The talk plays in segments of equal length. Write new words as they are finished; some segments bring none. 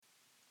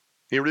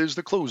Here is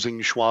the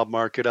closing Schwab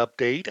market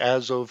update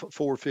as of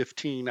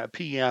 4:15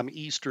 p.m.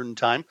 Eastern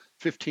Time,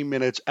 15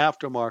 minutes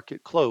after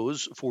market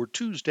close for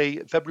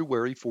Tuesday,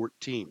 February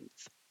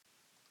 14th.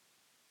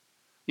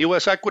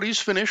 U.S. equities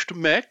finished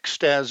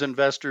mixed as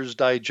investors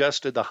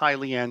digested the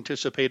highly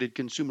anticipated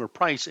Consumer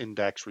Price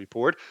Index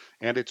report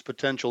and its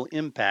potential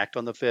impact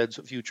on the Fed's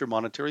future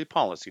monetary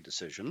policy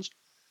decisions.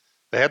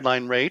 The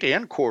headline rate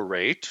and core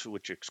rate,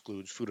 which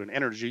excludes food and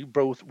energy,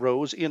 both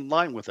rose in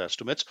line with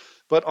estimates,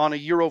 but on a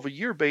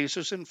year-over-year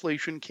basis,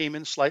 inflation came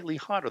in slightly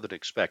hotter than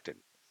expected.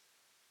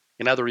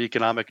 In other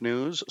economic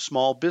news,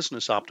 small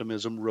business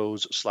optimism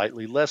rose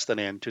slightly less than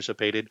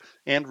anticipated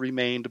and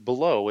remained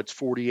below its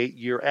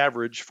 48-year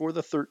average for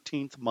the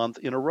 13th month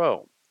in a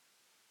row.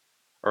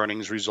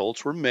 Earnings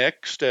results were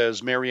mixed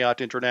as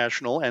Marriott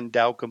International and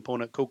Dow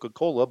component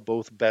Coca-Cola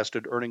both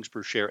bested earnings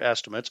per share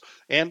estimates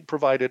and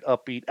provided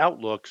upbeat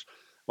outlooks,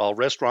 while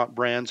Restaurant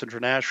Brands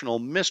International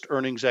missed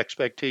earnings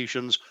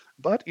expectations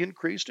but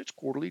increased its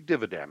quarterly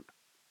dividend.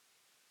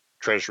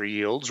 Treasury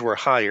yields were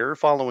higher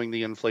following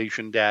the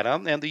inflation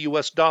data, and the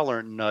U.S.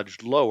 dollar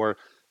nudged lower,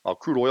 while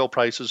crude oil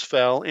prices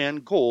fell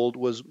and gold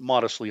was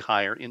modestly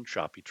higher in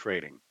choppy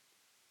trading.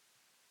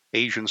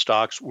 Asian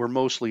stocks were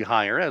mostly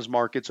higher as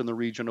markets in the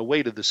region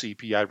awaited the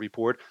CPI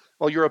report,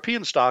 while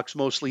European stocks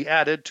mostly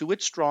added to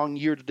its strong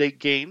year-to-date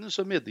gains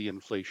amid the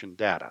inflation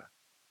data.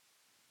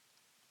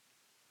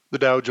 The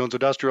Dow Jones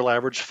Industrial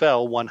Average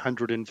fell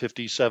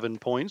 157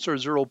 points, or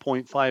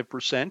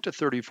 0.5%, to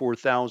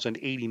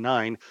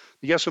 34,089.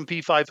 The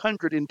S&P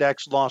 500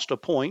 index lost a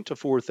point to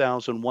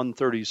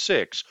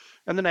 4,136,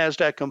 and the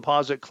Nasdaq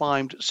Composite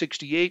climbed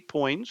 68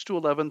 points to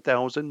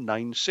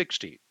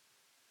 11,960.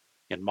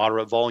 In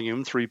moderate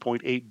volume,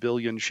 3.8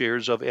 billion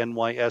shares of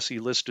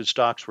NYSE-listed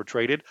stocks were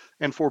traded,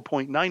 and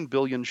 4.9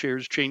 billion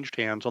shares changed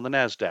hands on the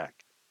Nasdaq.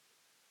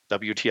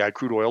 WTI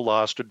crude oil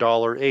lost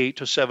 $1.08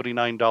 to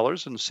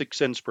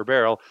 $79.06 per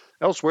barrel.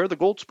 Elsewhere, the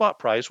gold spot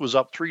price was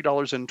up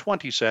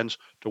 $3.20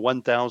 to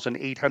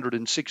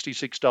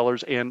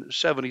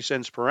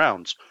 $1,866.70 per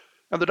ounce,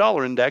 and the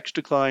dollar index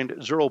declined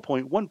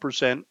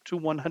 0.1% to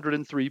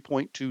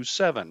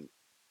 103.27.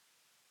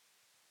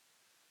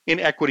 In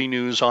equity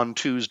news on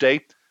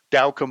Tuesday,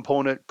 Dow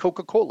component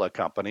Coca-Cola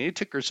Company,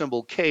 ticker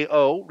symbol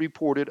KO,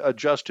 reported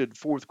adjusted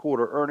fourth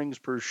quarter earnings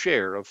per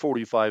share of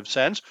 45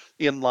 cents,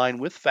 in line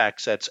with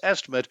FactSet's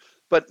estimate,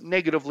 but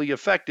negatively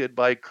affected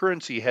by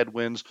currency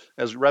headwinds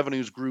as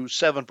revenues grew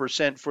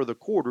 7% for the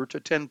quarter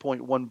to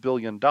 $10.1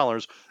 billion,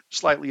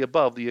 slightly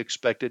above the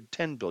expected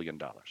 $10 billion.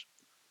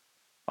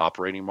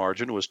 Operating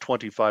margin was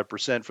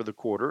 25% for the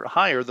quarter,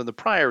 higher than the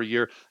prior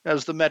year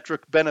as the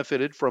metric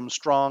benefited from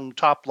strong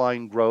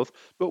top-line growth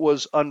but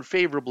was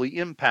unfavorably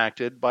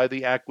impacted by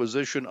the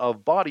acquisition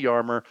of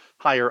BodyArmor,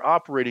 higher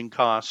operating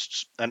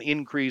costs, an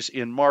increase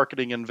in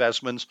marketing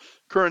investments,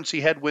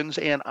 currency headwinds,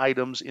 and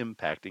items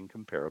impacting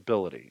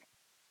comparability.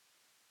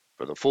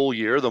 For the full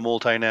year, the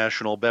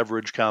multinational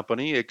beverage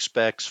company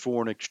expects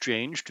foreign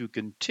exchange to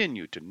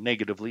continue to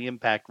negatively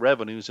impact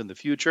revenues in the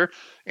future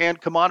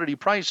and commodity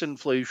price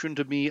inflation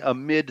to be a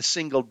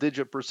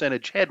mid-single-digit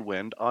percentage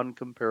headwind on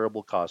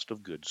comparable cost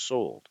of goods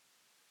sold.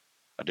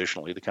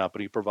 Additionally, the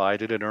company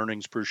provided an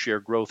earnings per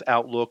share growth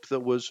outlook that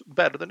was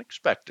better than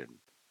expected.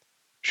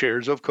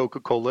 Shares of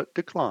Coca-Cola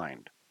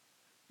declined.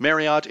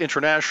 Marriott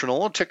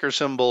International, ticker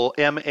symbol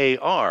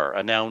MAR,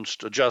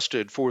 announced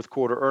adjusted fourth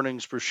quarter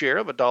earnings per share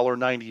of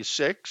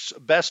 $1.96,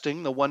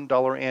 besting the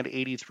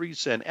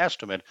 $1.83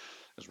 estimate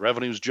as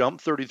revenues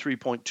jumped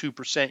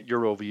 33.2%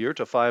 year over year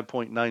to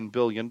 $5.9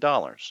 billion.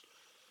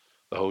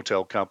 The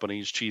hotel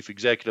company's chief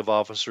executive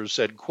officer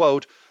said,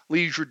 quote,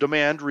 leisure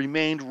demand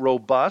remained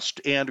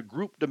robust and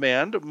group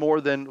demand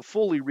more than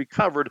fully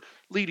recovered,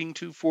 leading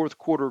to fourth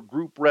quarter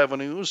group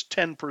revenues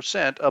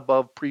 10%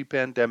 above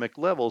pre-pandemic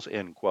levels,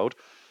 end quote,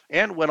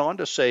 and went on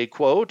to say,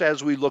 quote,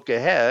 as we look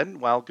ahead,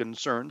 while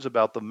concerns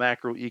about the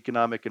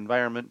macroeconomic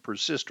environment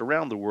persist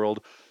around the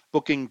world,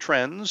 booking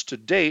trends to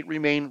date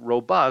remain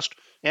robust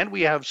and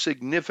we have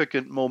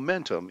significant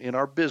momentum in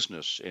our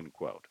business, end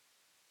quote.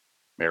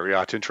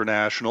 Marriott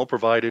International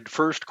provided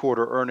first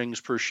quarter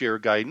earnings per share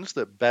guidance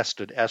that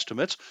bested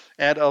estimates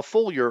and a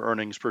full year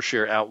earnings per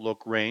share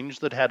outlook range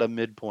that had a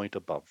midpoint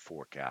above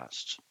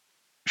forecasts.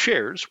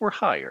 Shares were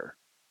higher.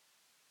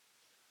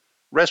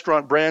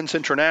 Restaurant Brands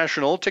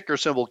International, ticker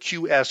symbol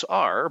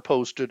QSR,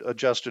 posted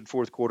adjusted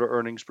fourth quarter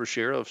earnings per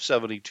share of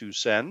 72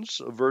 cents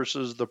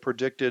versus the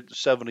predicted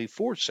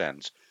 74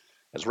 cents.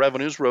 As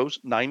revenues rose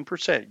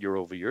 9% year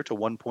over year to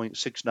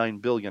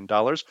 $1.69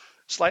 billion,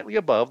 slightly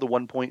above the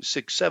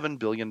 $1.67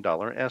 billion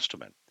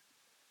estimate.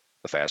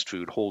 The fast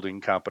food holding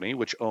company,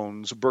 which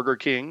owns Burger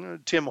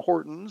King, Tim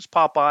Hortons,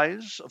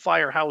 Popeyes,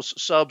 Firehouse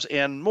Subs,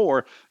 and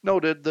more,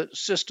 noted that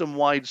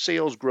system-wide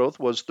sales growth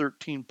was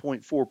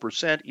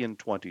 13.4% in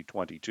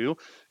 2022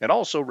 and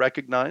also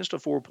recognized a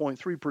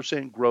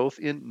 4.3% growth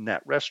in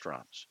net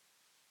restaurants.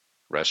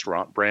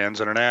 Restaurant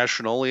Brands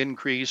International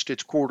increased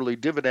its quarterly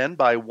dividend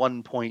by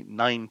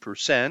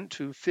 1.9%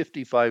 to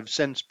 55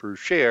 cents per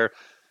share,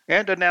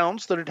 and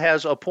announced that it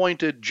has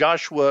appointed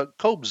Joshua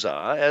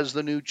Kobza as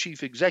the new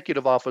Chief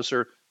Executive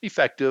Officer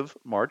effective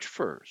March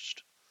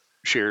 1st.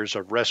 Shares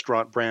of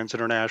Restaurant Brands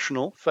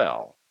International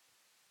fell.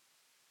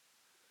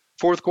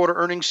 Fourth quarter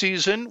earnings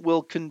season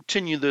will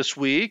continue this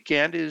week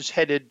and is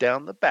headed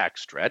down the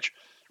backstretch.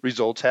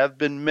 Results have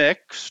been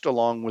mixed,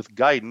 along with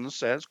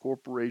guidance, as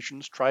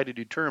corporations try to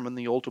determine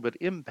the ultimate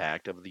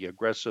impact of the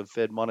aggressive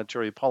Fed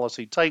monetary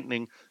policy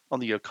tightening on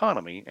the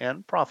economy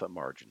and profit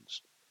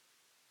margins.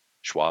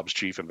 Schwab's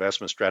chief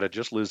investment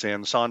strategist, Liz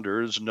Ann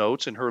Saunders,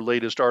 notes in her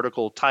latest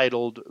article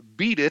titled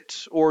Beat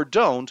It or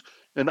Don't,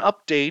 an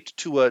update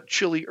to a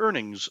chilly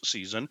earnings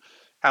season,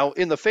 how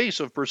in the face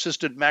of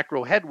persistent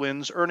macro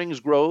headwinds, earnings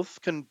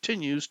growth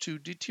continues to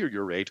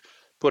deteriorate,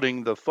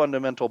 putting the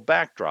fundamental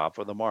backdrop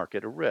of the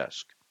market at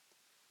risk.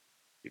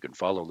 You can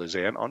follow Liz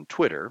Ann on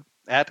Twitter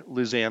at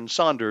Liz Ann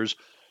Saunders,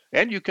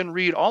 and you can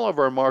read all of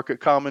our market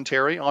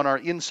commentary on our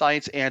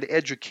Insights and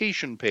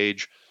Education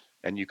page,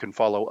 and you can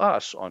follow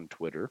us on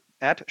Twitter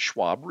at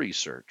Schwab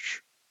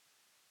Research.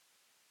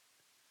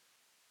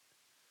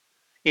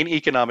 In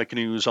economic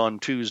news on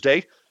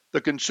Tuesday, the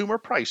Consumer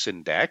Price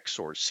Index,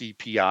 or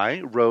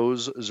CPI,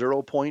 rose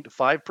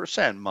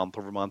 0.5% month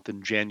over month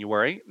in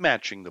January,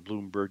 matching the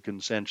Bloomberg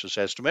consensus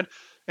estimate,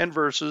 and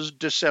versus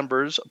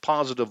December's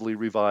positively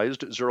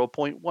revised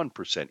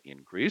 0.1%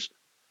 increase.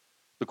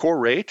 The core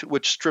rate,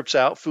 which strips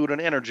out food and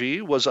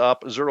energy, was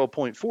up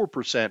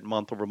 0.4%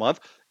 month over month,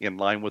 in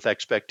line with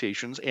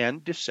expectations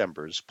and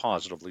December's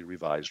positively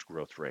revised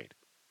growth rate.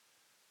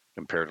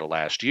 Compared to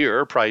last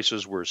year,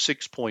 prices were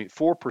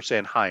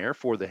 6.4% higher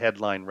for the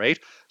headline rate,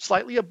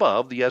 slightly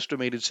above the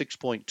estimated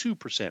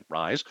 6.2%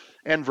 rise,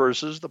 and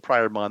versus the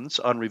prior month's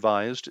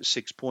unrevised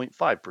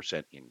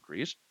 6.5%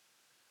 increase.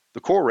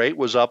 The core rate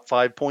was up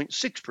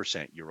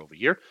 5.6% year over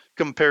year,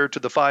 compared to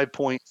the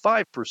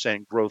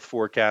 5.5% growth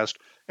forecast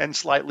and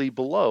slightly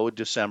below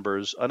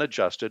December's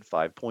unadjusted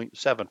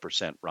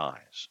 5.7%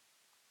 rise.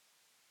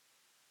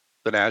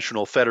 The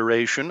National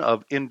Federation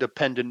of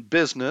Independent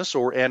Business,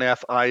 or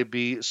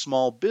NFIB,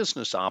 Small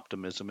Business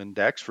Optimism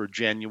Index for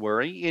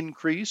January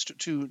increased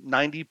to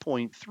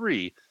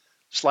 90.3,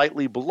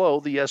 slightly below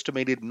the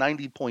estimated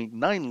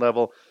 90.9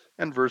 level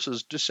and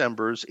versus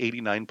December's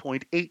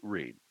 89.8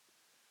 read.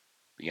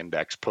 The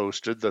index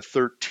posted the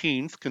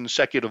 13th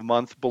consecutive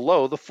month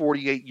below the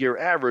 48-year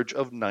average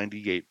of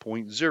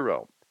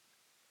 98.0.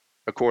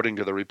 According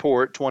to the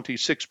report,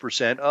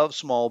 26% of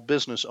small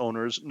business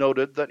owners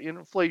noted that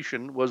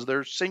inflation was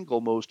their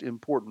single most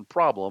important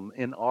problem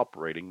in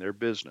operating their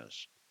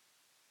business.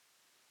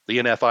 The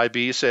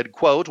NFIB said,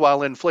 quote,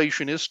 while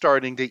inflation is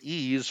starting to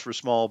ease for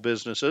small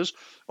businesses,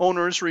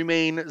 owners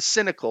remain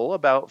cynical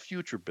about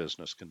future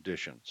business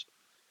conditions.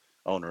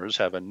 Owners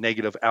have a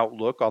negative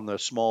outlook on the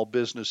small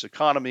business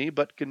economy,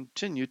 but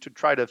continue to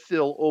try to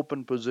fill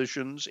open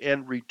positions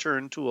and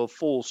return to a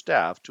full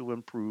staff to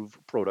improve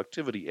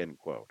productivity, end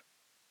quote.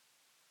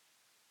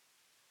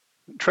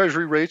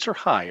 Treasury rates are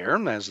higher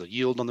as the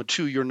yield on the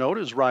 2-year note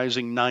is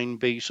rising 9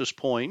 basis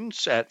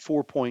points at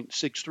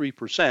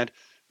 4.63%.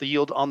 The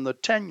yield on the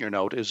 10-year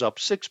note is up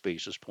 6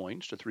 basis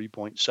points to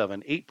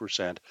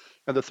 3.78%,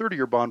 and the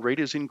 30-year bond rate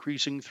is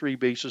increasing 3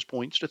 basis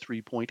points to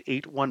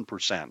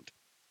 3.81%.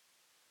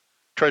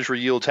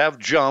 Treasury yields have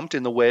jumped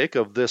in the wake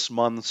of this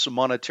month's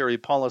monetary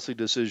policy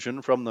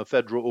decision from the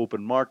Federal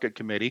Open Market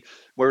Committee,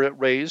 where it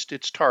raised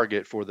its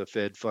target for the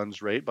Fed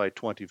funds rate by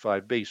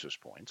 25 basis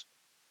points.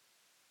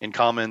 In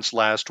comments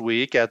last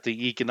week at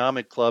the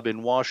Economic Club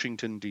in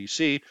Washington,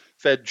 D.C.,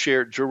 Fed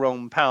Chair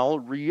Jerome Powell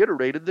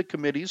reiterated the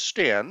committee's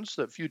stance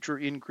that future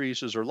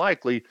increases are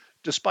likely,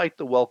 despite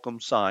the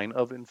welcome sign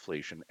of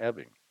inflation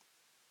ebbing.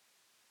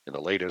 In the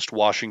latest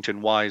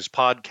Washington Wise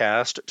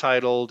podcast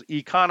titled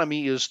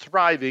Economy is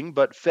Thriving,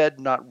 but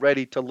Fed Not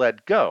Ready to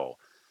Let Go,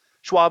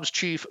 Schwab's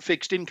chief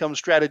fixed income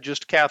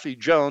strategist Kathy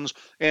Jones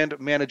and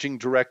managing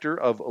director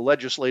of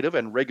legislative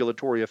and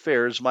regulatory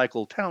affairs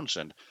Michael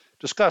Townsend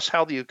discuss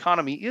how the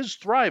economy is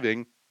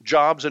thriving,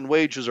 jobs and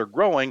wages are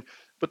growing,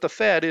 but the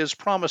Fed is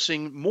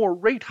promising more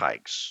rate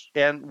hikes,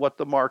 and what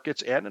the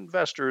markets and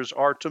investors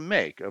are to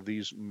make of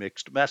these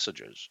mixed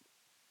messages.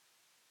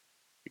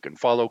 You can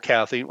follow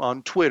Kathy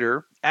on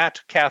Twitter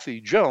at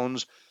Kathy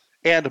Jones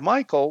and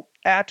Michael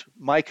at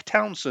Mike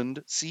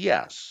Townsend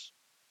CS.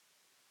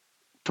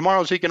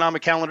 Tomorrow's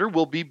economic calendar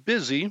will be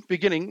busy,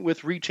 beginning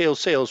with retail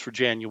sales for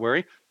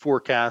January,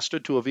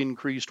 forecasted to have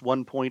increased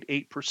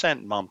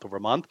 1.8% month over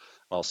month,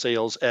 while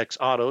sales ex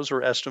autos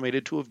are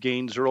estimated to have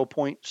gained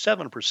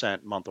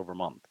 0.7% month over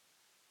month.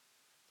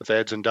 The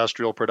Fed's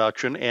industrial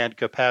production and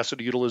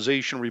capacity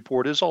utilization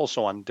report is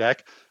also on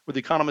deck, with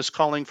economists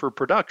calling for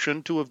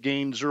production to have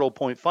gained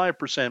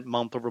 0.5%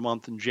 month over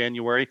month in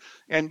January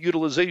and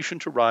utilization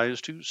to rise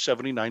to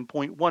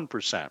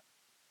 79.1%.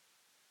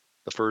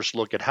 The first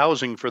look at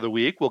housing for the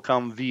week will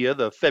come via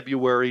the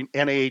February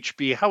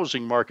NAHB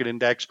Housing Market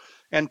Index,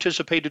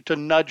 anticipated to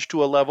nudge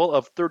to a level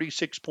of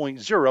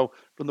 36.0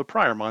 from the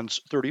prior month's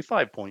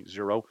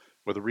 35.0,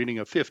 with a reading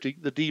of 50,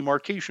 the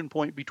demarcation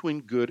point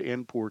between good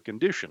and poor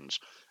conditions,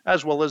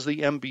 as well as the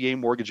MBA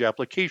Mortgage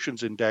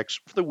Applications Index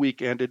for the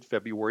week ended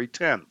February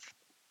 10th.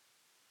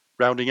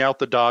 Rounding out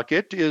the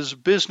docket is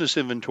business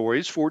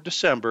inventories for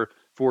December,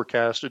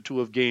 forecasted to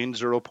have gained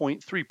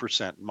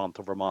 0.3% month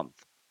over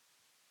month.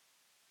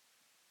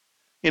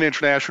 In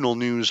international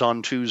news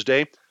on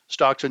Tuesday,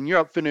 stocks in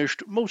Europe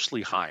finished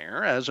mostly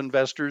higher as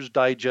investors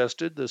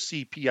digested the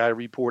CPI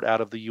report out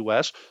of the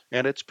U.S.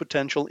 and its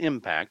potential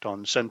impact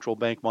on central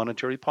bank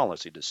monetary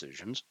policy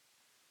decisions.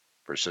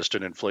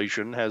 Persistent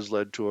inflation has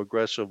led to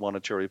aggressive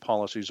monetary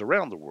policies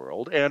around the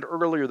world, and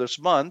earlier this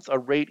month, a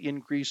rate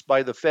increase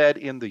by the Fed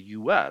in the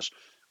U.S.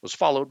 was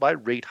followed by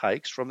rate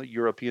hikes from the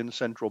European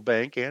Central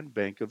Bank and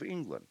Bank of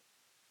England.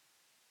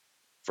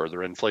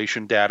 Further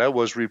inflation data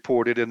was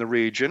reported in the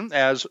region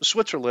as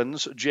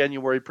Switzerland's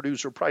January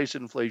producer price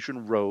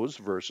inflation rose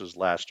versus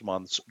last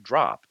month's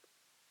drop.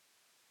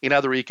 In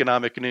other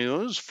economic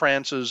news,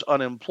 France's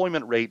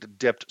unemployment rate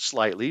dipped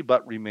slightly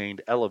but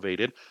remained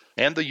elevated,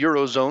 and the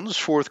Eurozone's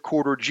fourth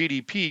quarter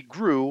GDP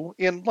grew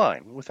in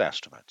line with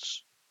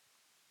estimates.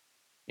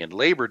 In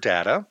labor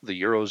data, the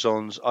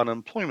Eurozone's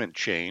unemployment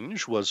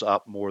change was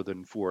up more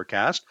than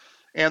forecast,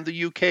 and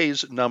the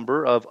UK's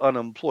number of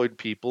unemployed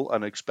people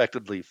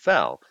unexpectedly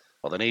fell,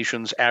 while the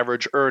nation's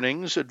average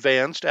earnings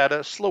advanced at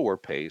a slower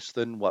pace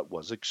than what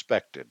was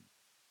expected.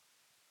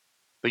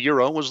 The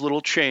euro was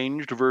little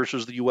changed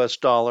versus the US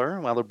dollar,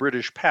 while the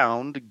British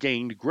pound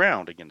gained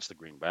ground against the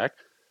greenback.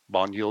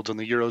 Bond yields in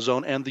the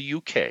Eurozone and the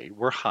UK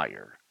were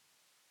higher.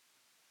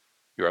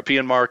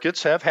 European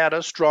markets have had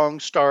a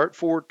strong start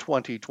for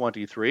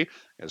 2023,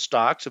 as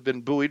stocks have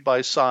been buoyed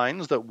by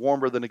signs that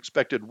warmer than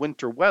expected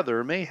winter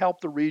weather may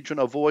help the region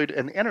avoid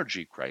an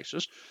energy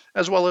crisis,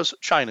 as well as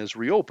China's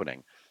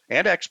reopening,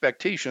 and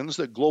expectations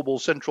that global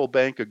central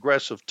bank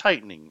aggressive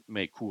tightening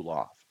may cool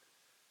off.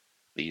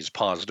 These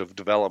positive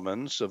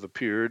developments have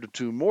appeared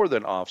to more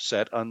than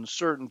offset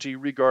uncertainty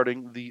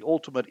regarding the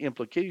ultimate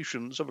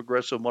implications of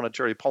aggressive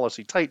monetary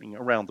policy tightening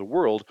around the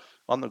world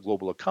on the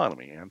global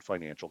economy and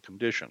financial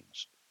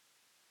conditions.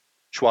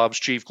 Schwab's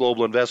chief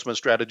global investment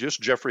strategist,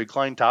 Jeffrey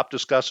Kleintop,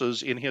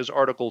 discusses in his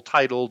article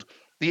titled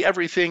The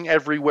Everything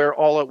Everywhere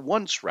All at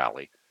Once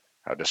Rally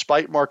how,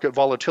 despite market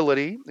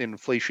volatility,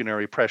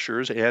 inflationary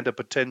pressures, and a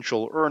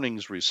potential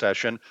earnings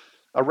recession,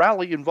 a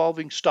rally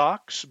involving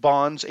stocks,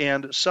 bonds,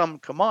 and some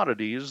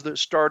commodities that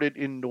started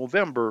in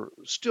November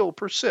still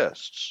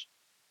persists.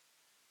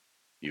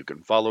 You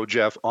can follow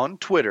Jeff on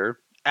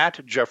Twitter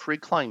at Jeffrey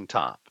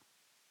Kleintop.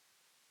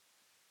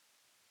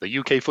 The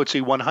UK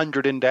FTSE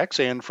 100 index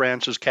and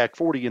France's CAC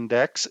 40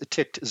 index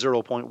ticked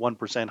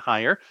 0.1%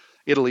 higher.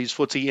 Italy's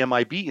FTSE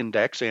MIB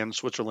index and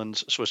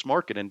Switzerland's Swiss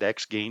market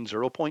index gained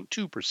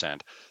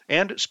 0.2%,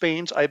 and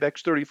Spain's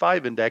IBEX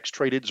 35 index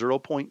traded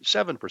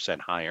 0.7%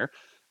 higher,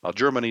 while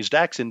Germany's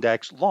DAX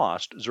index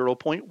lost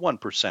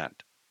 0.1%.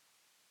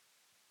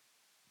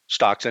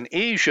 Stocks in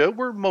Asia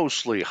were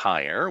mostly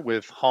higher,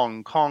 with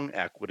Hong Kong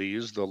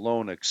equities the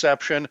lone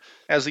exception,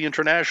 as the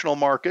international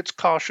markets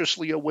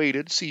cautiously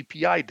awaited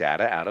CPI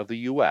data out of the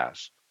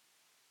U.S.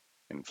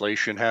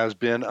 Inflation has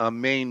been a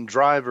main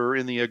driver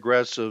in the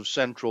aggressive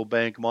central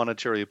bank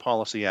monetary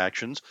policy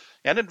actions,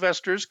 and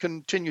investors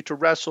continue to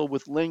wrestle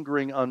with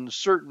lingering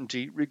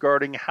uncertainty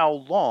regarding how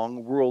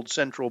long world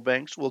central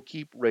banks will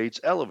keep rates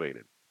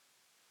elevated.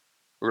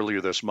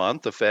 Earlier this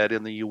month, the Fed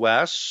in the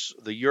U.S.,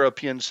 the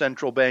European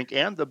Central Bank,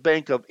 and the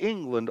Bank of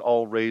England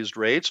all raised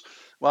rates,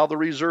 while the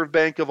Reserve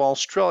Bank of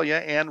Australia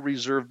and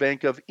Reserve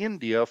Bank of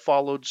India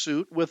followed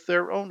suit with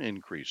their own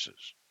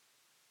increases.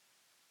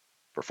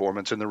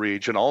 Performance in the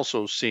region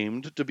also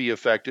seemed to be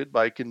affected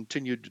by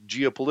continued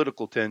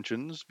geopolitical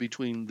tensions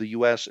between the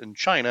U.S. and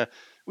China,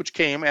 which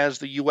came as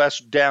the U.S.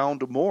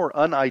 downed more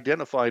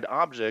unidentified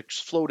objects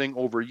floating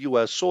over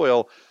U.S.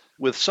 soil,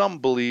 with some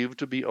believed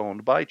to be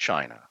owned by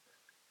China.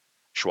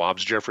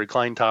 Schwab's Jeffrey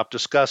Kleintop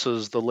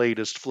discusses the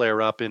latest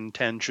flare-up in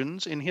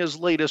tensions in his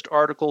latest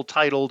article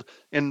titled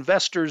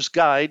Investor's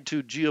Guide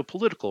to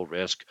Geopolitical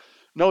Risk,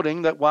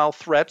 noting that while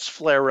threats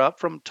flare up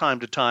from time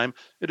to time,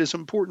 it is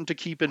important to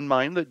keep in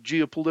mind that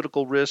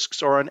geopolitical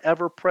risks are an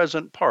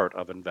ever-present part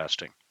of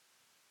investing.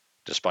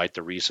 Despite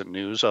the recent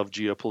news of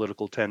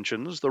geopolitical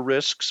tensions, the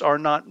risks are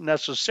not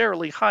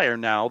necessarily higher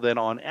now than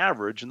on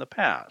average in the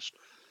past.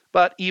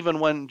 But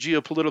even when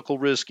geopolitical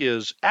risk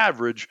is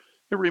average,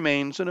 it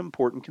remains an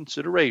important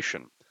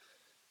consideration.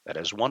 That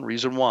is one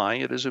reason why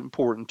it is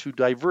important to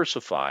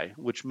diversify,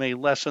 which may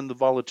lessen the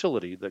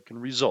volatility that can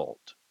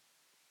result.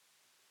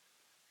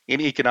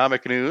 In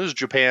economic news,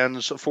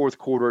 Japan's fourth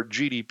quarter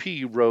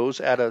GDP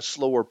rose at a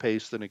slower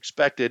pace than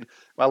expected,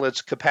 while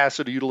its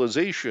capacity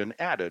utilization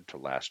added to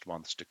last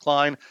month's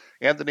decline,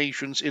 and the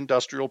nation's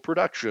industrial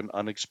production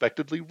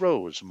unexpectedly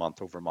rose month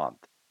over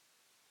month.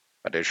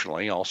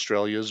 Additionally,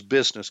 Australia's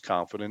business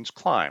confidence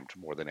climbed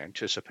more than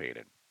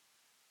anticipated.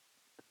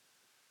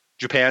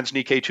 Japan's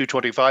Nikkei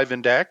 225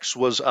 index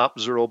was up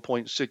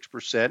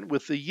 0.6%,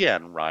 with the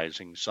yen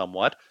rising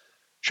somewhat.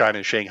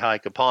 China's Shanghai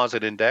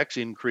Composite Index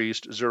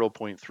increased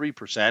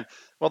 0.3%,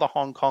 while the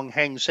Hong Kong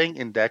Hang Seng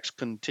Index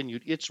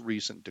continued its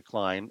recent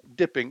decline,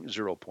 dipping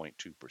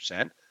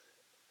 0.2%.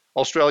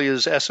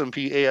 Australia's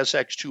S&P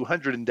ASX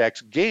 200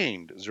 index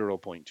gained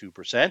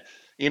 0.2%.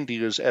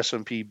 India's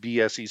S&P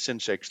BSE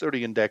Sensex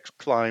 30 index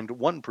climbed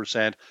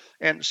 1%,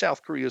 and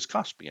South Korea's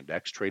Kospi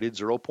index traded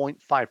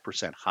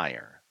 0.5%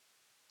 higher.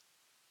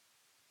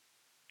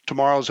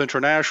 Tomorrow's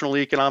international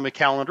economic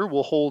calendar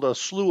will hold a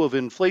slew of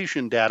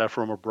inflation data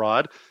from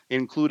abroad,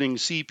 including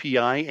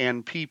CPI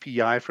and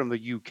PPI from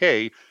the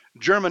UK,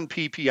 German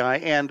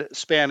PPI, and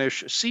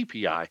Spanish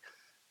CPI,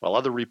 while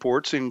other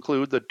reports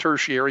include the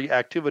Tertiary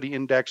Activity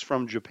Index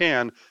from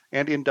Japan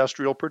and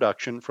industrial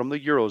production from the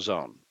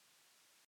Eurozone.